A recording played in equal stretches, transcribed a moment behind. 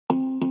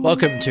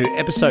Welcome to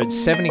episode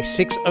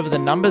 76 of The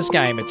Numbers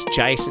Game. It's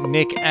Jace,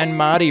 Nick, and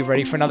Marty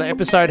ready for another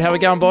episode. How we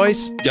going,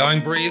 boys?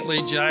 Going brilliantly,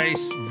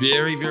 Jace.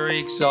 Very, very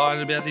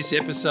excited about this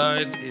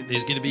episode.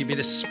 There's going to be a bit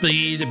of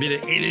speed, a bit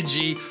of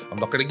energy. I'm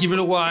not going to give it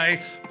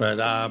away,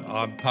 but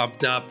I'm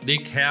pumped up.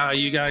 Nick, how are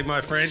you going,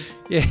 my friend?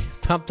 Yeah,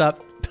 pumped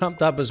up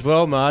as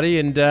well, Marty.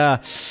 And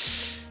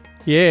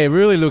yeah,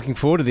 really looking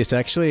forward to this,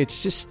 actually.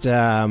 It's just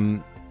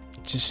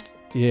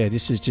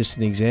this is just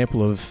an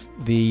example of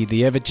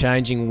the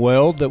ever-changing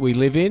world that we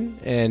live in.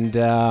 And,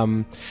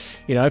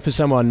 for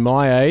someone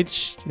my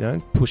age,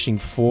 pushing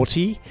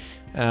 40,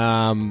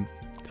 I'm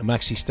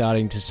actually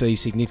starting to see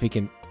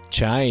significant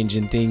change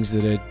in things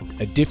that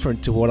are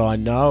different to what I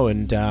know.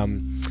 And, I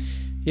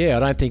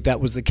don't think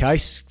that was the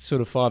case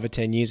sort of 5 or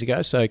 10 years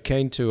ago. So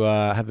keen to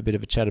have a bit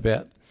of a chat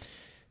about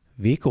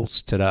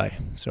vehicles today.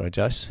 Sorry,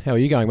 Jace. How are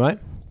you going, mate?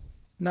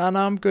 No,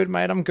 I'm good,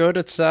 mate. I'm good.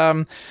 It's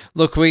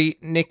look,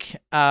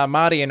 Nick,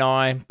 Marty, and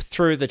I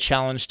threw the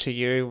challenge to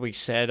you. We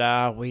said,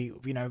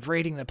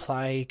 reading the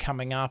play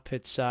coming up.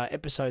 It's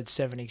episode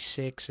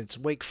 76. It's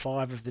week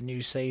 5 of the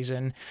new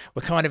season.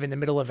 We're kind of in the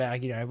middle of our,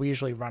 we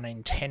usually run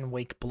in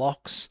 10-week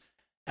blocks,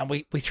 and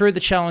we threw the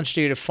challenge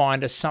to you to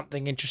find us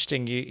something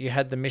interesting. You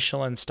had the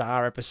Michelin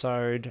star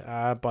episode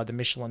by the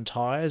Michelin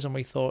Tires, and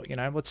we thought,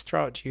 let's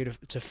throw it to you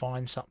to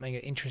find something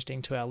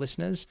interesting to our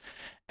listeners.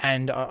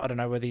 And I don't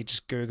know whether you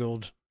just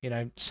Googled,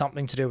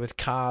 something to do with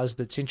cars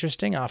that's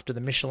interesting after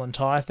the Michelin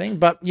tire thing.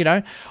 But,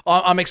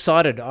 I'm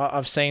excited.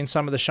 I've seen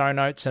some of the show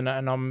notes and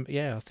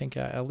I think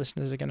our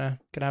listeners are gonna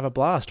have a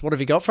blast. What have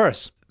you got for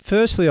us?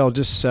 Firstly, I'll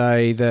just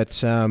say that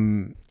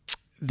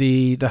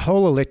the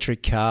whole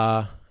electric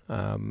car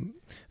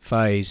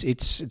phase,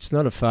 it's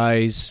not a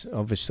phase.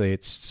 Obviously,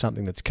 it's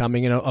something that's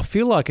coming. And I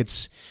feel like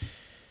it's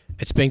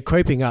been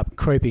creeping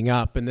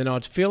up, and then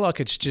I feel like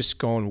it's just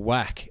gone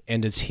whack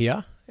and it's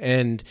here.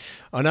 And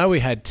I know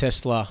we've had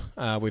Tesla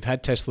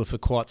for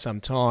quite some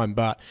time,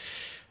 but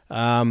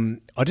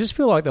I just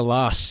feel like the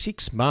last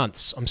 6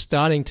 months I'm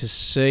starting to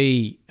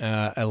see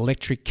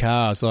electric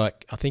cars.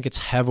 Like I think it's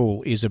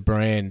Haval is a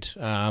brand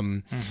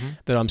that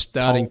I'm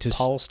starting to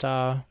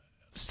Polestar,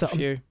 a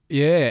few.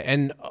 Yeah,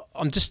 and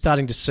I'm just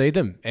starting to see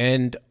them.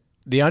 And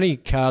the only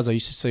cars I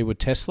used to see were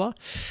Tesla.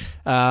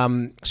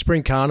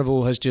 Spring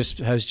Carnival has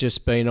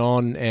just been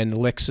on, and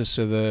Lexus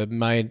are the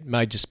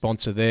major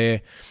sponsor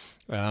there.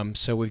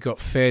 So we've got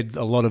fed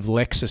a lot of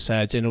Lexus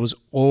ads, and it was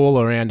all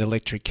around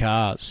electric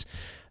cars.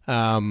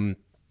 Some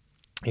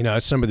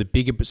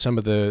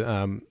of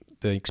the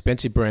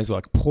expensive brands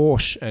like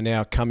Porsche are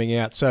now coming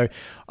out. So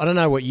I don't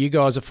know what you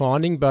guys are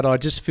finding, but I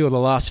just feel the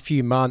last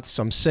few months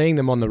I'm seeing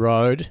them on the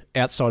road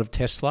outside of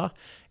Tesla,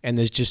 and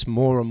there's just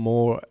more and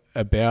more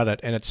about it.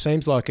 And it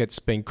seems like it's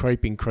been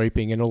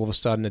creeping, and all of a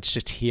sudden it's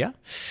just here.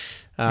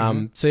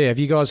 So yeah, have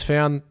you guys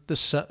found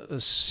this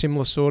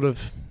similar sort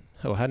of,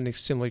 or had a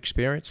similar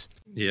experience?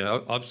 Yeah,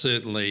 I've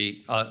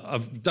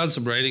done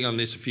some reading on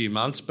this a few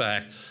months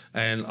back,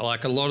 and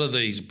like a lot of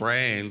these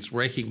brands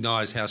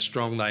recognise how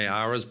strong they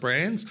are as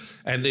brands,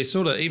 and they're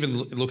sort of, even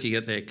looking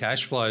at their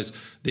cash flows,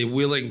 they're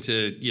willing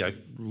to,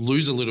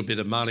 lose a little bit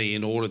of money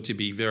in order to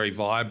be very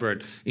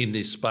vibrant in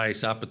this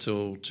space up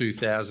until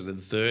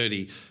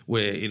 2030,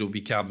 where it'll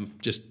become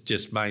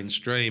just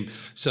mainstream.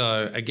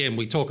 So again,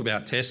 we talk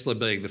about Tesla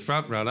being the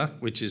front runner,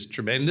 which is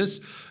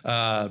tremendous,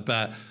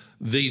 but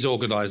these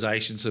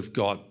organisations have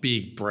got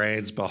big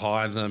brands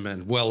behind them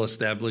and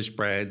well-established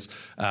brands.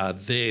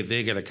 They're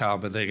going to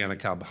come, and they're going to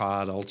come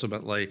hard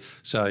ultimately.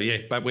 So, yeah,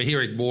 but we're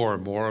hearing more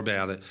and more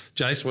about it.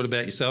 Jace, what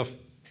about yourself?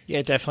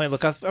 Yeah, definitely.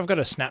 Look, I've got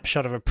a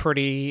snapshot of a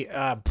pretty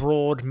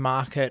broad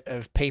market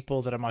of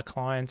people that are my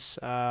clients.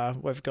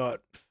 We've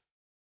got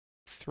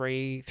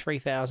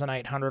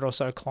 3,800 or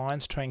so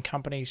clients between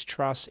companies,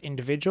 trusts,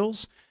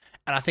 individuals.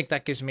 And I think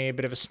that gives me a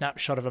bit of a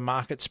snapshot of a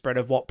market spread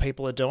of what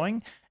people are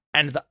doing.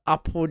 And the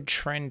upward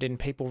trend in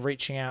people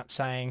reaching out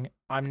saying,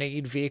 I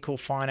need vehicle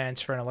finance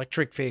for an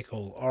electric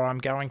vehicle, or I'm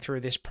going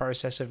through this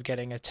process of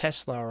getting a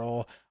Tesla,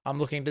 or I'm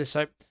looking to this.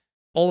 So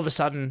all of a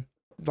sudden,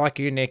 like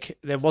you, Nick,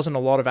 there wasn't a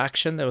lot of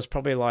action. There was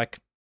probably like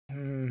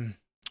 1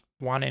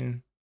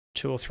 in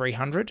 200 or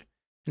 300.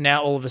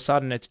 Now all of a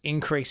sudden it's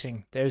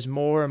increasing. There's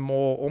more and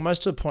more,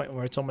 almost to the point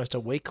where it's almost a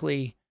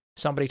weekly,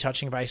 somebody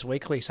touching base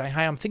weekly saying,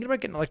 hey, I'm thinking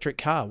about getting an electric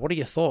car. What are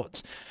your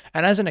thoughts?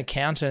 And as an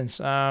accountant,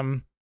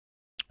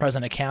 or as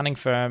an accounting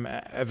firm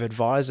of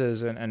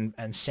advisors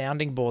and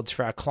sounding boards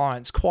for our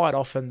clients, quite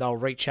often they'll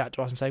reach out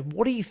to us and say,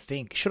 what do you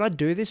think? Should I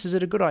do this? Is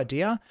it a good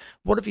idea?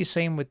 What have you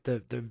seen with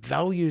the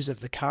values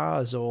of the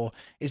cars? Or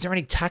is there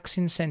any tax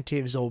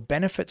incentives or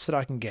benefits that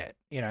I can get?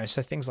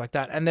 So things like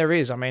that. And there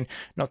is,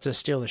 not to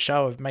steal the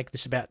show of make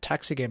this about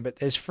tax again, but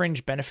there's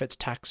fringe benefits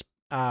tax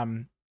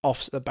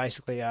offsets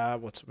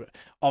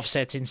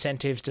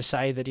incentives to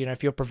say that,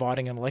 if you're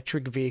providing an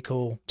electric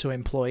vehicle to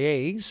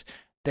employees,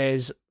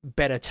 there's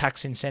better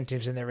tax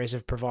incentives than there is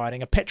of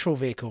providing a petrol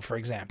vehicle, for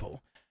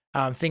example.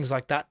 Things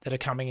like that are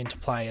coming into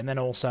play. And then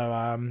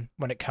also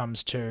when it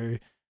comes to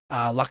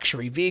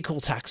luxury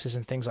vehicle taxes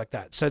and things like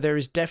that. So there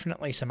is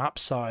definitely some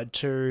upside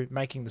to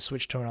making the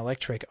switch to an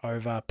electric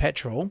over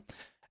petrol.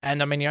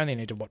 And I mean, you only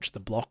need to watch The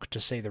Block to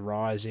see the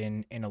rise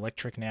in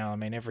electric now. I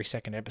mean, every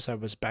second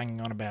episode was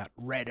banging on about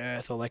red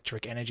earth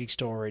electric energy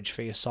storage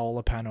for your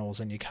solar panels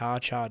and your car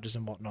chargers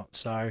and whatnot.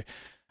 So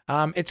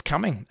it's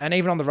coming. And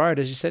even on the road,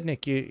 as you said,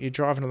 Nick, you're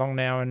driving along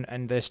now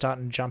and they're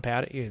starting to jump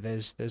out at you.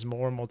 There's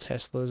more and more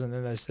Teslas, and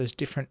then there's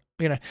different,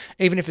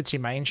 even if it's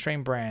your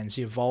mainstream brands,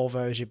 your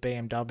Volvos, your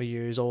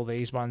BMWs, all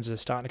these ones are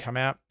starting to come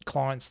out.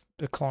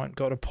 The client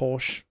got a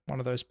Porsche, one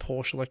of those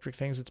Porsche electric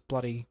things. It's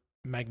bloody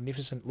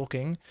magnificent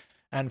looking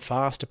and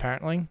fast,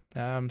 apparently.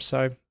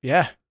 So,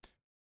 yeah,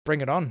 bring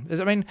it on.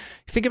 I mean,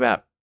 think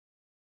about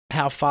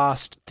how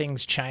fast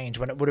things change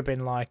when it would have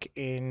been like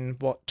in,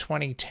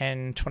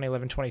 2010,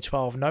 2011,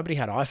 2012, nobody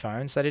had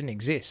iPhones. They didn't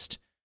exist.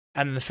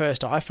 And then the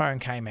first iPhone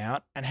came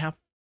out, and how,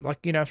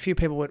 a few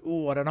people went,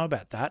 oh, I don't know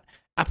about that.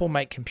 Apple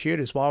make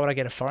computers. Why would I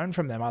get a phone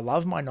from them? I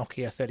love my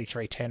Nokia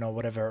 3310 or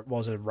whatever it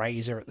was, a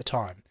Razr at the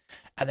time.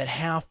 And then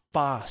how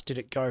fast did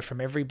it go from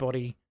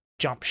everybody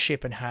jumped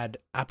ship and had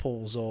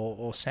Apples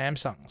or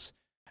Samsungs?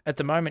 At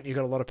the moment, you've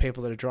got a lot of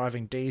people that are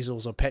driving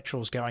diesels or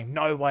petrols going,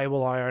 no way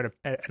will I own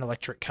an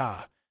electric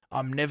car.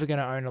 I'm never going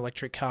to own an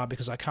electric car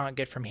because I can't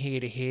get from here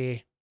to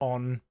here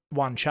on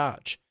one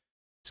charge.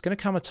 It's going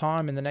to come a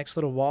time in the next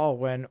little while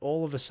when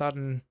all of a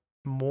sudden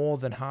more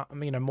than half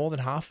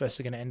of us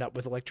are going to end up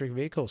with electric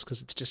vehicles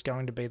because it's just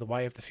going to be the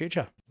way of the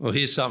future. Well,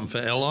 here's something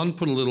for Elon.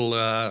 Put a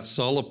little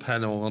solar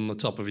panel on the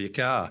top of your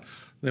car.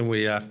 Then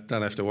we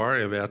don't have to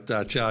worry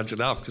about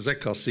charging up because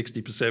that costs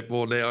 60%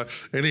 more now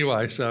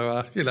anyway.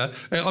 So,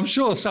 I'm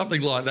sure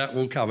something like that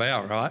will come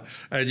out, right?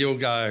 And you'll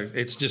go,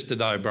 it's just a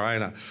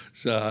no-brainer.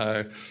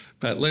 So,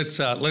 but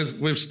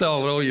we've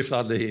stolen all your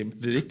thunder here,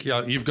 Nick.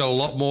 You've got a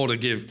lot more to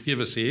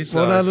give us here. So.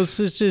 Well, no,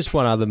 there's just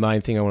one other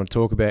main thing I want to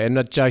talk about. And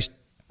Jace,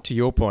 to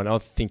your point, I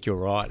think you're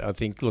right. I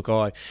think, look,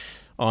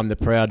 I'm the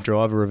proud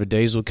driver of a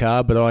diesel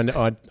car, but I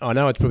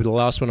know it's probably the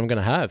last one I'm going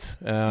to have.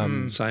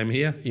 Same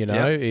here.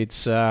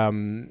 It's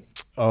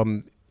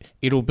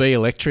it'll be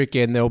electric,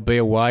 and there'll be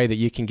a way that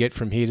you can get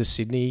from here to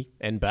Sydney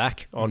and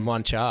back on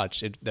one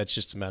charge. That's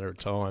just a matter of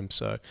time.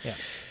 So, yeah.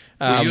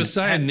 Well, you were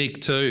saying,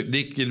 Nick,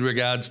 in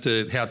regards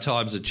to how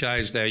times have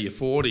changed. Now you're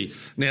 40.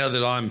 Now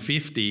that I'm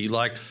 50,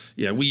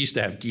 we used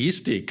to have gear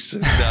sticks.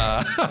 And,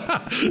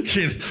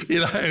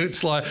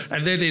 it's like,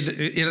 and then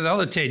in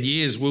another 10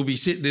 years, we'll be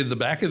sitting in the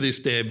back of this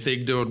damn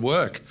thing doing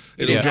work.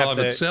 It'll drive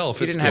itself.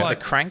 You didn't have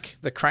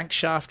the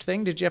crankshaft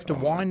thing? Did you have to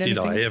wind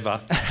anything? Did I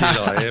ever?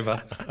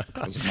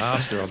 I was a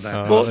master on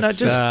that. Well,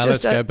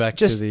 let's go back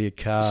to the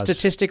cars.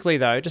 Statistically,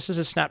 though, just as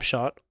a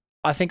snapshot,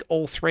 I think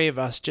all three of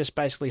us just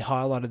basically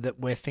highlighted that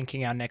we're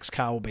thinking our next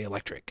car will be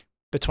electric.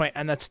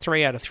 And that's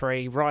 3 out of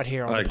 3 right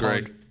here on the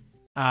pod.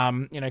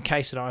 I agree.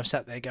 Case and I have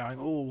sat there going,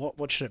 oh,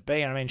 what should it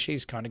be? And I mean,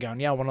 she's kind of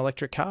going, yeah, I want an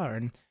electric car.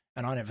 And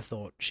I never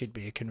thought she'd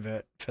be a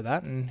convert for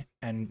that.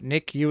 And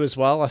Nick, you as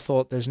well. I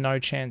thought there's no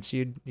chance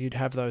you'd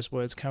have those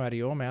words come out of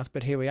your mouth,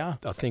 but here we are.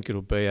 I think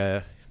it'll be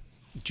a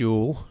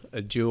dual,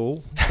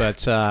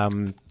 but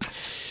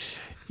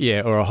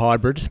yeah, or a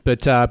hybrid,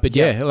 but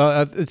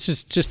yeah, it's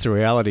just the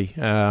reality.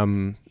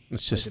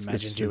 It's just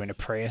imagined you in a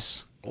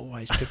Prius.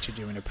 Always pictured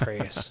you in a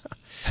Prius.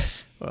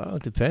 Well,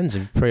 it depends.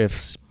 If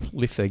Prius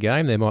lift their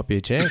game, there might be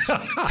a chance. What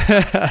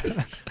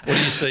do you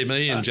see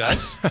me in,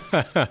 Jace?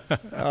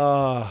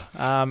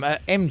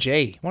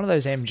 MG, one of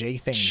those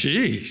MG things.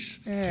 Jeez,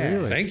 yeah.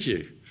 Really? Thank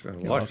you. I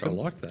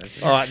like that.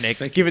 All right, Nick,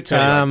 give it to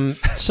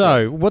us.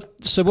 So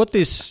what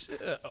this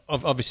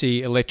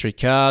obviously electric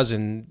cars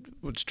and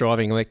what's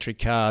driving electric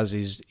cars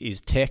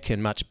is tech,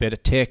 and much better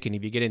tech. And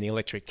if you get in the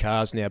electric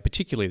cars now,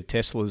 particularly the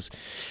Teslas,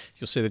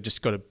 you'll see they've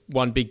just got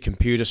one big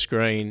computer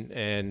screen,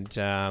 and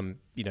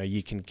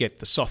you can get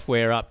the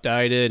software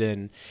updated,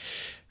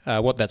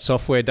 and what that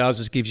software does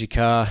is gives your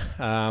car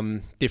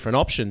different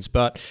options.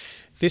 But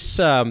this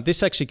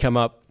actually come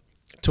up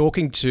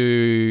talking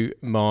to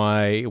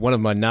one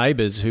of my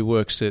neighbours who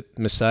works at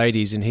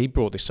Mercedes, and he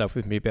brought this up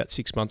with me about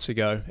 6 months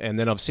ago. And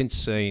then I've since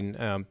seen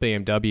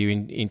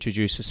BMW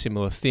introduce a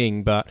similar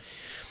thing, but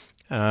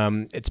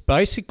it's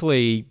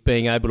basically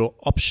being able to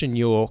option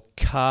your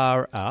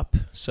car up.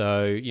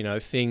 So,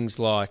 things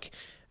like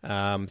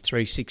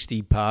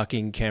 360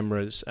 parking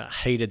cameras,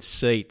 heated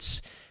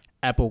seats,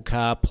 Apple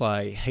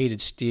CarPlay,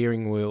 heated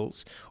steering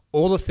wheels,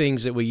 all the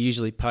things that we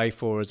usually pay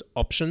for as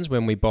options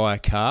when we buy a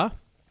car.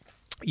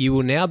 You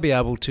will now be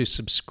able to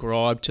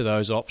subscribe to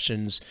those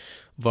options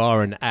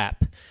via an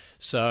app.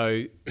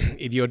 So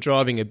if you're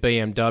driving a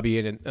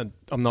BMW, and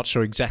I'm not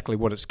sure exactly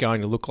what it's going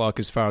to look like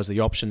as far as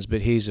the options,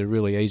 but here's a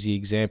really easy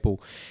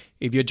example.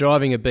 If you're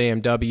driving a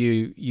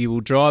BMW, you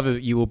will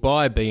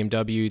buy a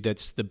BMW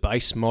that's the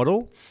base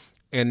model.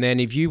 And then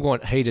if you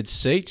want heated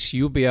seats,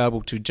 you'll be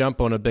able to jump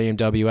on a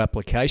BMW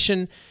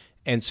application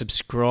and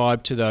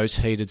subscribe to those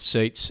heated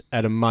seats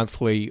at a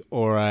monthly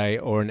or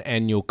an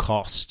annual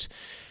cost.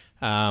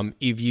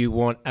 If you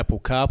want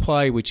Apple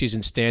CarPlay, which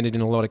isn't standard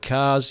in a lot of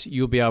cars,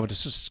 you'll be able to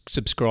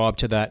subscribe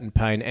to that and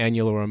pay an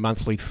annual or a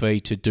monthly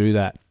fee to do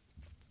that.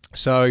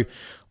 So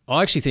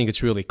I actually think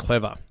it's really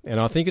clever,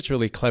 and I think it's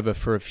really clever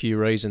for a few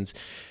reasons.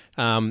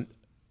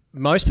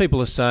 most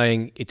people are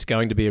saying it's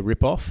going to be a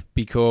rip-off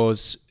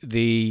because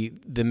the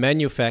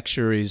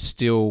manufacturer is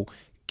still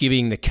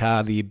giving the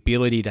car the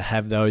ability to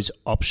have those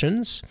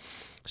options.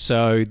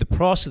 So the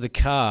price of the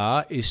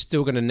car is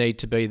still going to need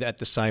to be at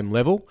the same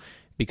level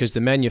because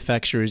the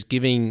manufacturer is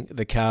giving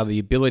the car the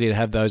ability to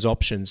have those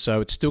options.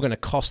 So it's still going to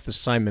cost the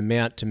same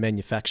amount to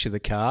manufacture the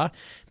car,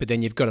 but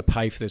then you've got to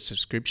pay for the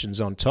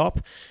subscriptions on top.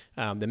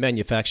 The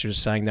manufacturer is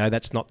saying, no,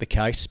 that's not the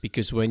case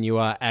because when you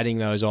are adding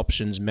those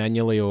options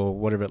manually or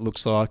whatever it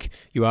looks like,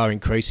 you are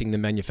increasing the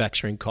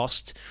manufacturing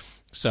cost.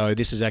 So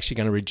this is actually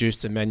going to reduce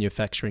the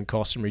manufacturing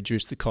cost and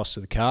reduce the cost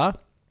of the car.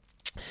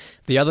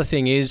 The other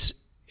thing is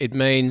it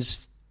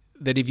means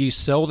that if you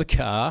sell the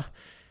car,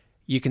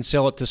 you can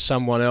sell it to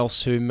someone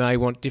else who may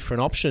want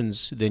different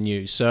options than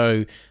you.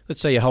 So let's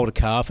say you hold a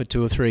car for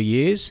 2 or 3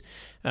 years.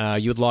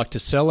 You'd like to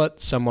sell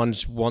it.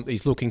 Someone's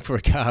looking for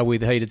a car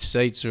with heated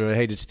seats or a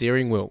heated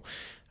steering wheel.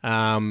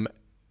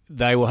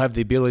 They will have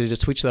the ability to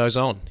switch those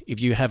on if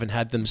you haven't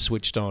had them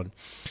switched on.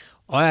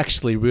 I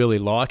actually really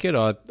like it.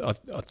 I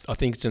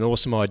think it's an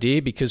awesome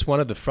idea because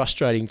one of the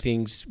frustrating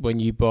things when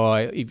you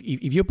buy,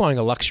 if you're buying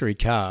a luxury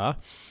car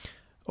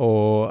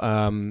or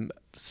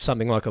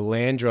something like a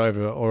Land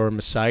Rover or a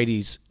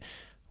Mercedes,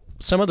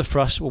 one of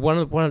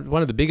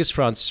the biggest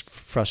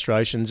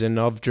frustrations, and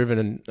I've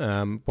driven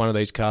one of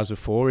these cars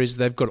before, is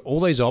they've got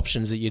all these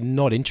options that you're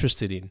not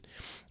interested in,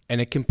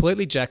 and it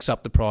completely jacks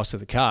up the price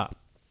of the car.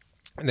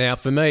 Now,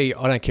 for me,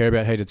 I don't care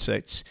about heated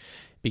seats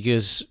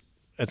because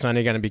it's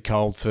only going to be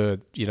cold for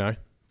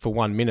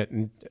 1 minute,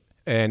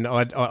 and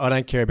I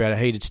don't care about a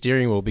heated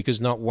steering wheel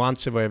because not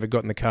once have I ever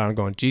got in the car and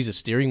gone, geez, the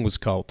steering was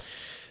cold.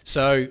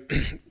 So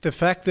the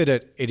fact that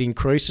it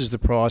increases the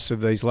price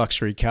of these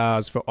luxury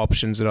cars for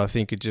options that I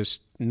think are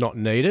just not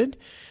needed,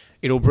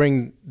 it'll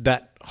bring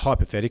that,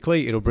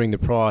 hypothetically, it'll bring the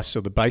price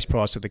or the base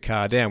price of the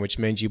car down, which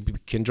means you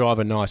can drive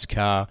a nice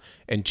car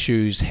and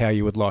choose how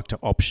you would like to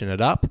option it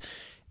up.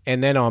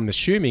 And then I'm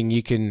assuming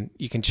you can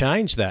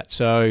change that.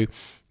 So,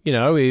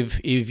 if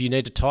you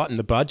need to tighten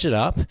the budget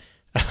up,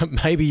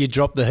 maybe you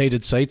drop the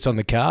heated seats on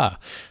the car,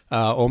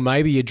 or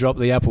maybe you drop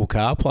the Apple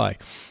CarPlay.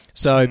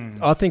 So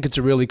I think it's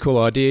a really cool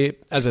idea.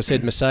 As I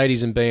said,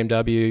 Mercedes and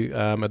BMW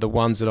are the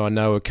ones that I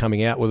know are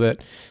coming out with it.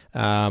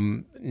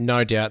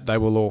 No doubt they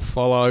will all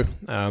follow.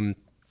 And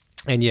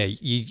yeah,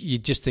 you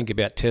just think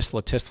about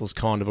Tesla. Tesla's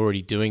kind of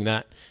already doing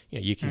that.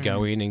 You can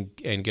go in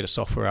and get a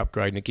software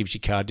upgrade and it gives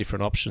your car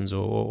different options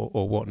or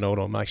whatnot,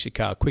 or makes your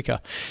car quicker.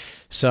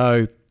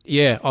 So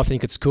yeah, I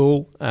think it's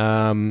cool.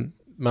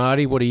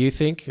 Marty, what do you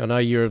think? I know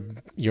you're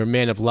a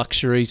man of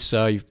luxury,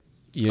 so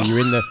you're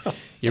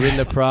in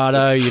the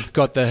Prado. You've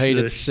got the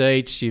heated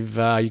seats. You've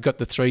got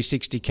the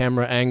 360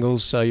 camera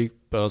angles, so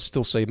I'll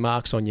still see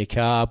marks on your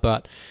car,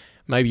 but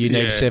maybe you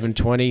need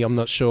 720. I'm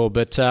not sure,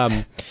 but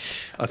I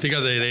think I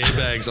need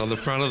airbags on the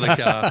front of the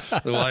car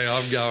the way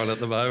I'm going at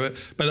the moment.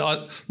 But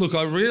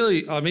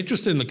I'm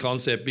interested in the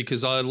concept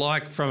because I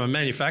like, from a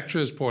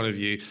manufacturer's point of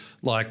view,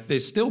 like they're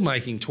still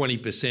making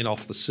 20%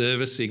 off the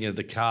servicing of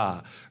the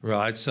car,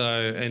 right? So,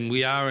 and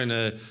we are in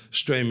a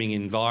streaming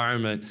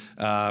environment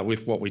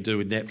with what we do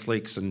with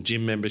Netflix and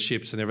gym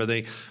memberships and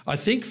everything. I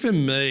think for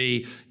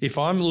me, if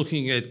I'm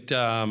looking at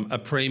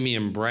a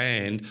premium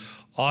brand,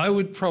 I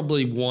would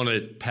probably want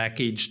it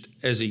packaged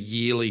as a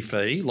yearly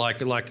fee,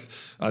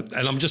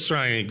 and I'm just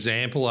throwing an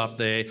example up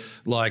there,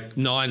 like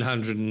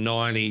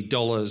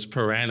 $990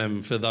 per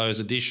annum for those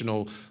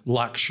additional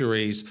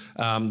luxuries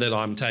that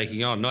I'm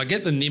taking on. And I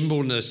get the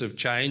nimbleness of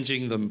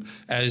changing them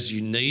as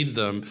you need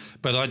them,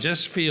 but I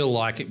just feel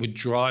like it would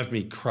drive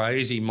me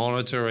crazy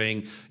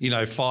monitoring,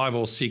 5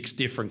 or 6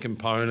 different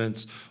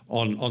components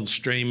on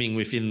streaming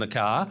within the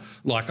car.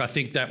 Like, I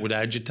think that would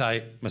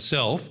agitate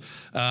myself.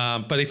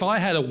 But if I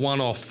had a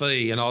one-off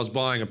fee and I was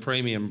buying a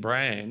premium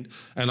brand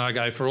and I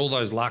go for all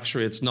those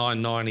luxury, it's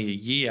 $990 a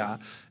year,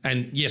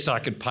 and yes, I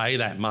could pay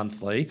that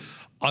monthly,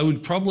 I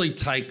would probably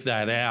take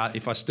that out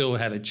if I still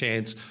had a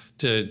chance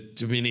to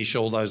diminish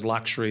all those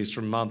luxuries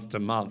from month to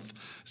month.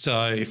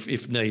 So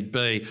if need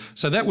be.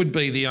 So that would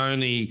be the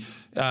only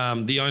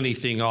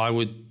thing I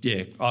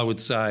would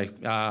say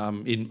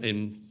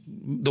in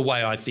the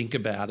way I think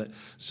about it.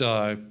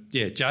 So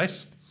yeah,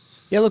 Jace?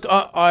 Yeah, look,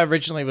 I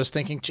originally was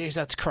thinking, geez,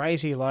 that's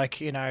crazy. Like,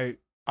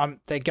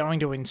 they're going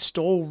to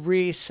install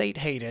rear seat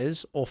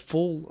heaters or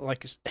full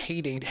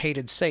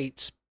heated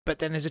seats, but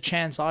then there's a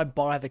chance I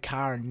buy the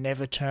car and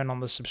never turn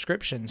on the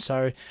subscription.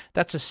 So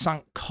that's a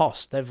sunk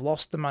cost. They've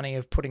lost the money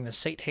of putting the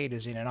seat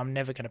heaters in, and I'm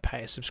never going to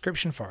pay a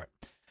subscription for it.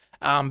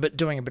 But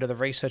doing a bit of the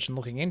research and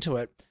looking into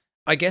it,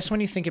 I guess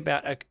when you think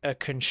about a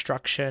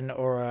construction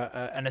or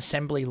an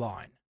assembly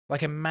line,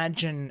 like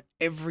imagine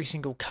every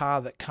single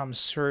car that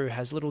comes through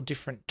has little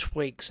different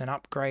tweaks and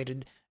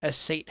upgraded a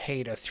seat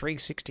heater,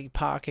 360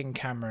 parking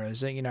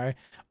cameras,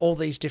 all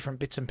these different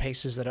bits and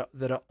pieces that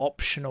are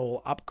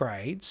optional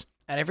upgrades.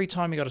 And every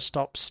time you got to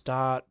stop,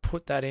 start,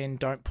 put that in,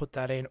 don't put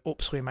that in.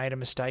 Oops, we made a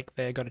mistake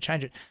there, got to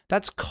change it.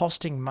 That's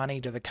costing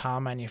money to the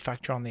car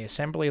manufacturer on the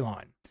assembly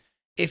line.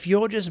 If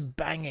you're just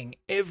banging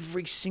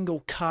every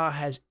single car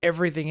has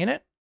everything in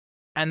it,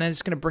 and then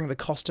it's going to bring the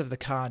cost of the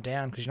car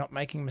down because you're not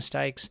making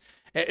mistakes.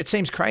 It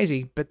seems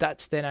crazy, but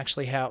that's then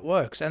actually how it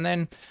works. And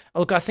then,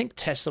 look, I think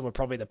Tesla were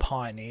probably the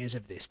pioneers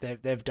of this.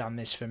 They've done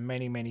this for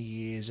many, many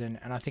years. And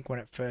I think when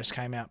it first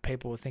came out,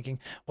 people were thinking,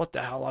 what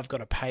the hell, I've got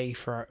to pay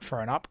for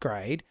an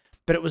upgrade.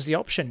 But it was the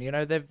option.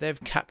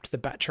 They've capped the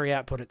battery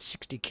output at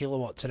 60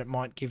 kilowatts, and it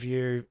might give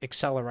you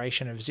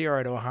acceleration of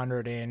 0 to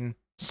 100 in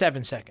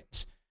 7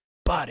 seconds.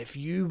 But if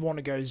you want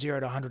to go 0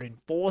 to 100 in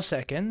 4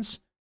 seconds,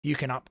 you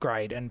can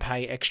upgrade and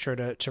pay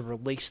extra to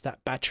release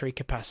that battery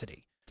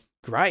capacity.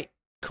 Great.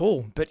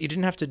 Cool, but you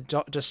didn't have to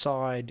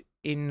decide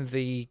in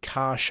the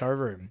car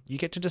showroom. You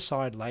get to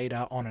decide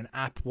later on an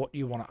app what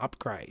you want to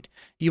upgrade.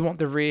 You want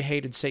the rear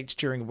heated seats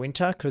during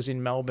winter because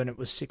in Melbourne it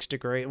was 6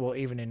 degrees, well,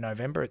 even in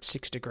November it's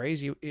 6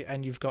 degrees,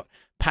 and you've got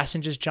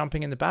passengers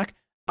jumping in the back.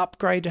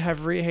 Upgrade to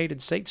have rear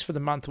heated seats for the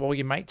month while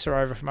your mates are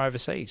over from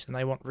overseas and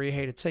they want rear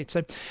heated seats.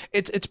 So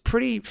it's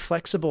pretty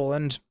flexible.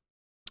 And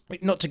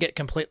not to get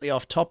completely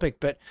off topic,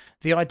 but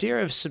the idea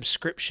of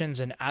subscriptions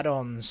and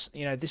add-ons,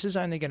 this is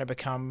only going to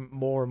become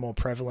more and more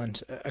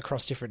prevalent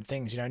across different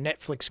things.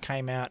 Netflix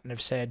came out and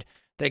have said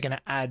they're going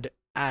to add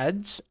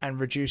ads and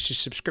reduce your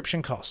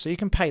subscription costs. So you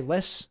can pay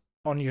less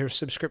on your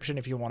subscription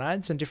if you want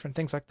ads and different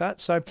things like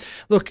that. So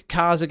look,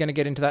 cars are going to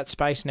get into that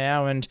space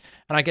now. And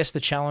I guess the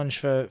challenge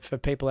for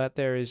people out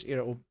there is,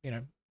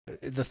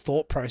 the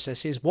thought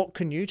process is, what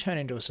can you turn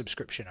into a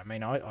subscription? I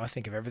mean, I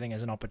think of everything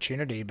as an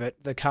opportunity, but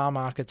the car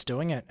market's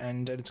doing it,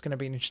 and it's going to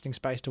be an interesting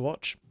space to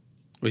watch.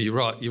 Well, you're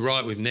right. You're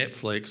right with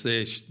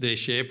Netflix. Their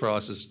share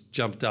price has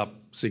jumped up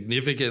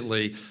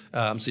significantly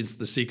since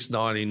the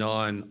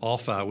 $6.99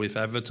 offer with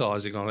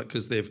advertising on it,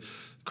 because they've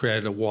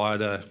created a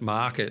wider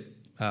market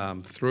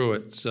through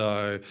it.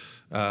 So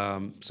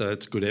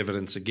it's good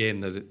evidence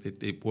again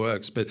that it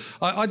works. But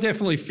I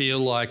definitely feel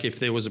like if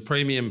there was a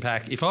premium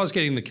pack, if I was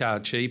getting the car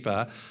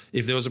cheaper,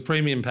 if there was a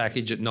premium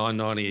package at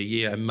 $9.90 a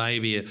year and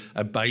maybe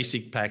a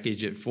basic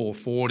package at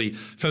 $4.40,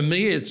 for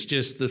me it's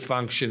just the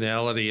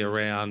functionality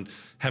around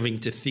having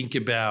to think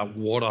about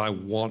what I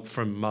want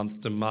from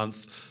month to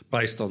month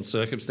based on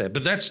circumstance.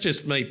 But that's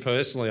just me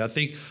personally. I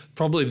think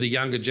probably the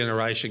younger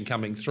generation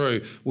coming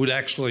through would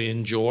actually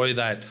enjoy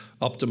that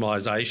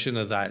optimization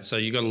of that. So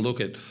you've got to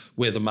look at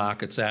where the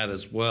market's at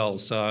as well.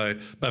 So,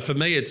 but for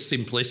me, it's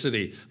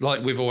simplicity.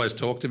 Like we've always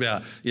talked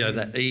about,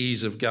 the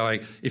ease of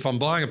going, if I'm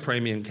buying a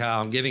premium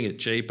car, I'm getting it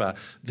cheaper,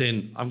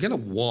 then I'm going to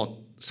want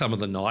some of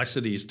the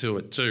niceties to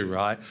it too,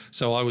 right?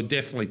 So I would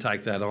definitely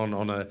take that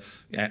on a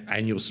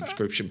annual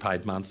subscription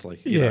paid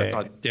monthly.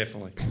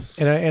 Definitely.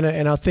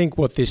 And I think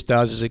what this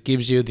does is it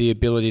gives you the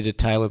ability to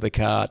tailor the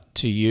car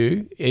to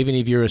you, even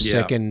if you're a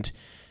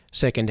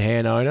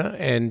second-hand owner.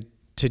 And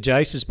to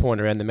Jace's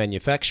point around the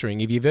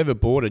manufacturing, if you've ever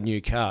bought a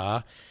new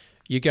car,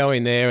 you go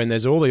in there and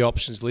there's all the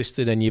options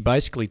listed and you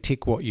basically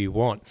tick what you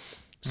want.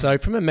 So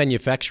from a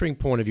manufacturing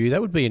point of view, that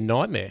would be a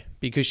nightmare,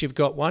 because you've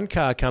got one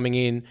car coming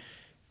in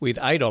with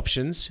 8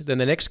 options, then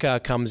the next car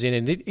comes in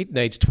and it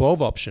needs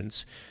 12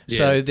 options. Yeah,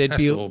 so there'd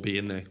be all be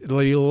in there.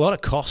 There'll be a lot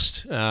of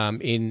cost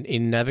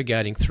in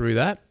navigating through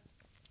that.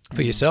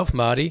 For yourself,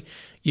 Marty,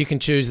 you can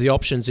choose the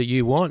options that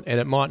you want, and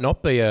it might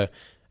not be a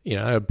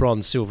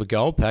bronze, silver,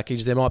 gold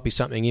package. There might be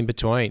something in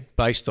between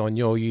based on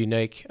your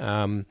unique,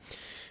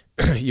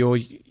 your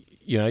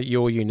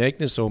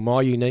uniqueness or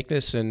my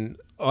uniqueness. And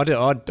I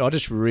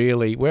just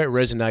really, where it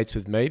resonates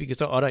with me,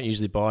 because I don't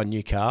usually buy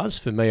new cars.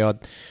 For me,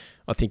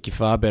 I think you're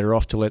far better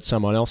off to let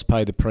someone else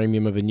pay the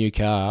premium of a new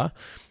car,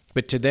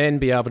 but to then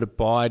be able to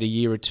buy it a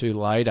year or two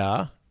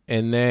later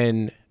and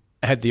then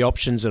had the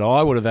options that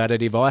I would have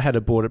added if I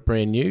had bought it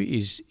brand new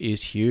is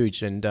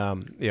huge. And I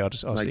think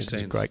it's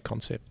a great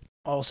concept.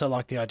 I also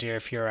like the idea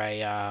if you're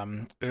a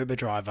Uber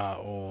driver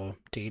or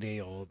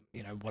Didi or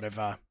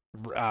whatever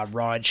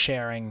ride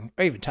sharing,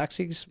 or even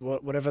taxis,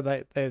 whatever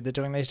they're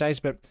doing these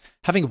days, but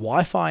having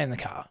Wi-Fi in the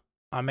car.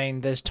 I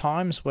mean, there's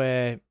times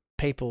where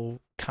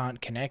people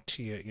can't connect.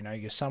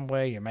 You're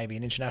somewhere, you're maybe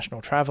an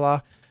international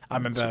traveller. I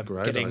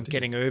remember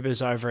getting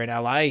Ubers over in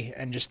LA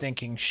and just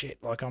thinking, shit,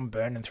 like I'm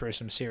burning through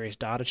some serious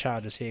data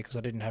charges here because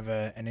I didn't have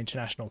an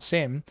international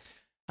SIM.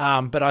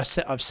 But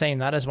I've seen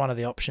that as one of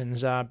the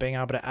options, being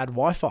able to add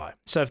Wi-Fi.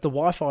 So if the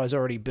Wi-Fi is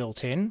already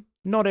built in,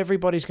 not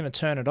everybody's going to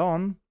turn it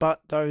on,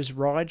 but those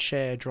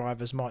rideshare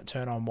drivers might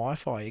turn on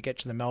Wi-Fi. You get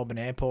to the Melbourne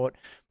airport,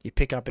 you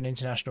pick up an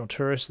international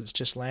tourist that's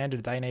just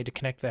landed, they need to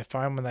connect their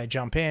phone when they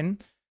jump in.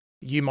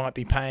 You might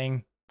be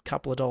paying a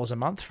couple of dollars a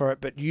month for it,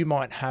 but you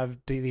might have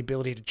the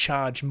ability to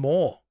charge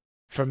more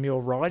from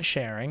your ride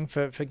sharing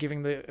for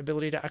giving the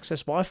ability to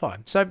access Wi-Fi.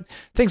 So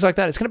things like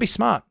that, it's going to be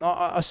smart.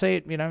 I see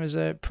it, as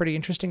a pretty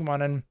interesting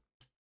one, and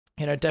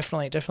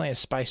definitely a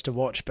space to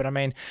watch. But I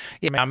mean,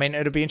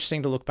 it'll be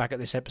interesting to look back at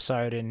this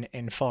episode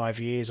in 5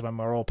 years when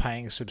we're all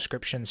paying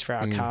subscriptions for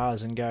our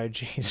cars and go,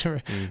 geez,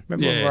 remember when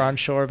we were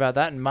unsure about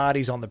that? And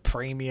Marty's on the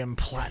premium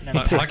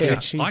platinum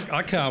package.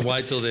 I can't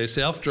wait till they're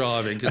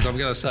self-driving, because I'm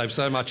going to save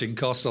so much in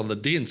costs on the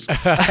dints. So,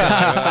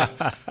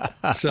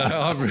 So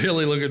I'm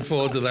really looking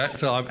forward to that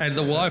time. And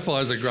the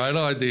Wi-Fi is a great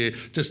idea,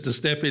 just to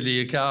step into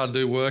your car and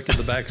do work in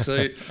the back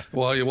seat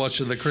while you're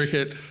watching the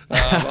cricket.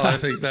 I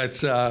think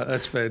that's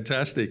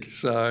fantastic.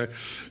 So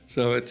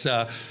it's.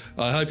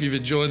 I hope you've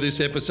enjoyed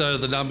this episode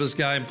of The Numbers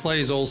Game.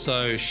 Please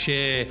also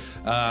share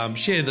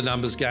the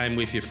Numbers Game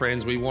with your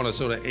friends. We want to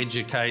sort of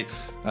educate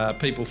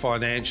people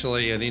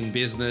financially and in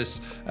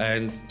business,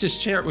 and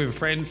just share it with a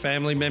friend,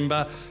 family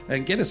member,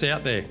 and get us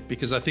out there,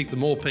 because I think the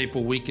more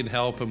people we can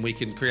help and we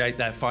can create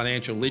that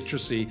financial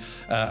literacy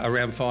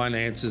around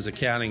finances,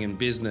 accounting and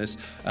business,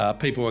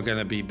 people are going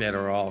to be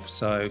better off.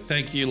 So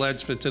thank you,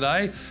 lads, for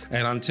today.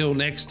 And until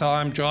next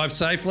time, drive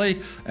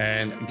safely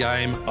and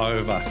game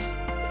over.